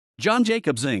John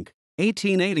Jacob Zink,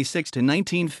 1886 to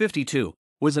 1952,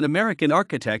 was an American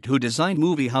architect who designed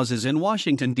movie houses in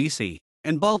Washington, D.C.,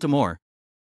 and Baltimore.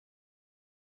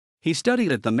 He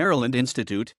studied at the Maryland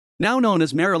Institute, now known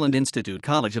as Maryland Institute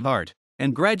College of Art,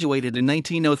 and graduated in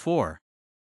 1904.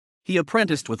 He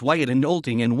apprenticed with Wyatt and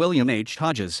Oelting and William H.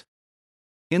 Hodges.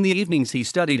 In the evenings he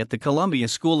studied at the Columbia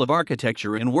School of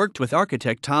Architecture and worked with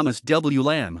architect Thomas W.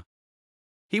 Lamb.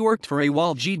 He worked for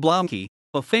Ewald G. Blomke,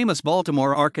 a famous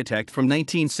Baltimore architect from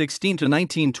 1916 to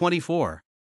 1924.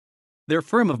 Their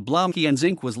firm of Blomke and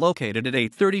Zink was located at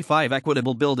 835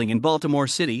 Equitable Building in Baltimore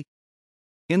City.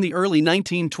 In the early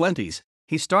 1920s,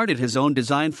 he started his own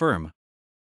design firm.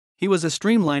 He was a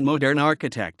streamlined modern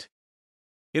architect.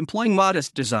 Employing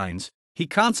modest designs, he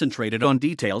concentrated on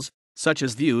details, such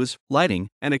as views, lighting,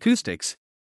 and acoustics.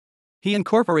 He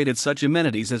incorporated such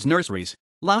amenities as nurseries,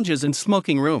 lounges, and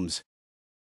smoking rooms.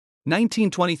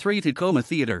 1923 Tacoma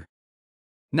Theater,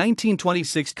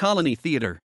 1926 Colony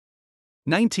Theater,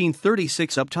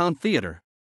 1936 Uptown Theater,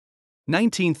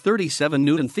 1937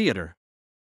 Newton Theater,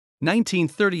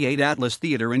 1938 Atlas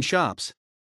Theater and Shops,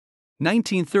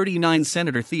 1939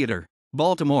 Senator Theater,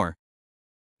 Baltimore,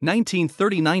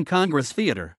 1939 Congress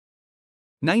Theater,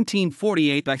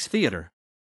 1940 Apex Theater,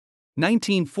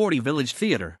 1940 Village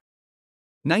Theater,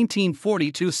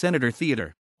 1942 Senator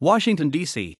Theater, Washington,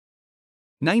 D.C.,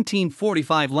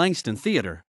 1945 Langston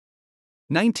Theater,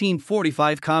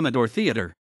 1945 Commodore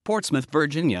Theater, Portsmouth,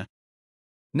 Virginia,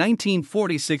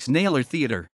 1946 Naylor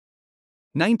Theater,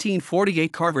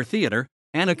 1948 Carver Theater,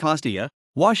 Anacostia,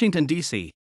 Washington,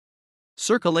 D.C.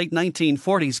 Circa late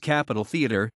 1940s Capitol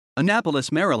Theater,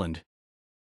 Annapolis, Maryland.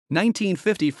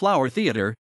 1950 Flower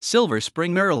Theater, Silver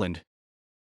Spring, Maryland.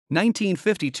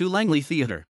 1952 Langley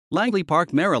Theater, Langley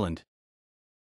Park, Maryland.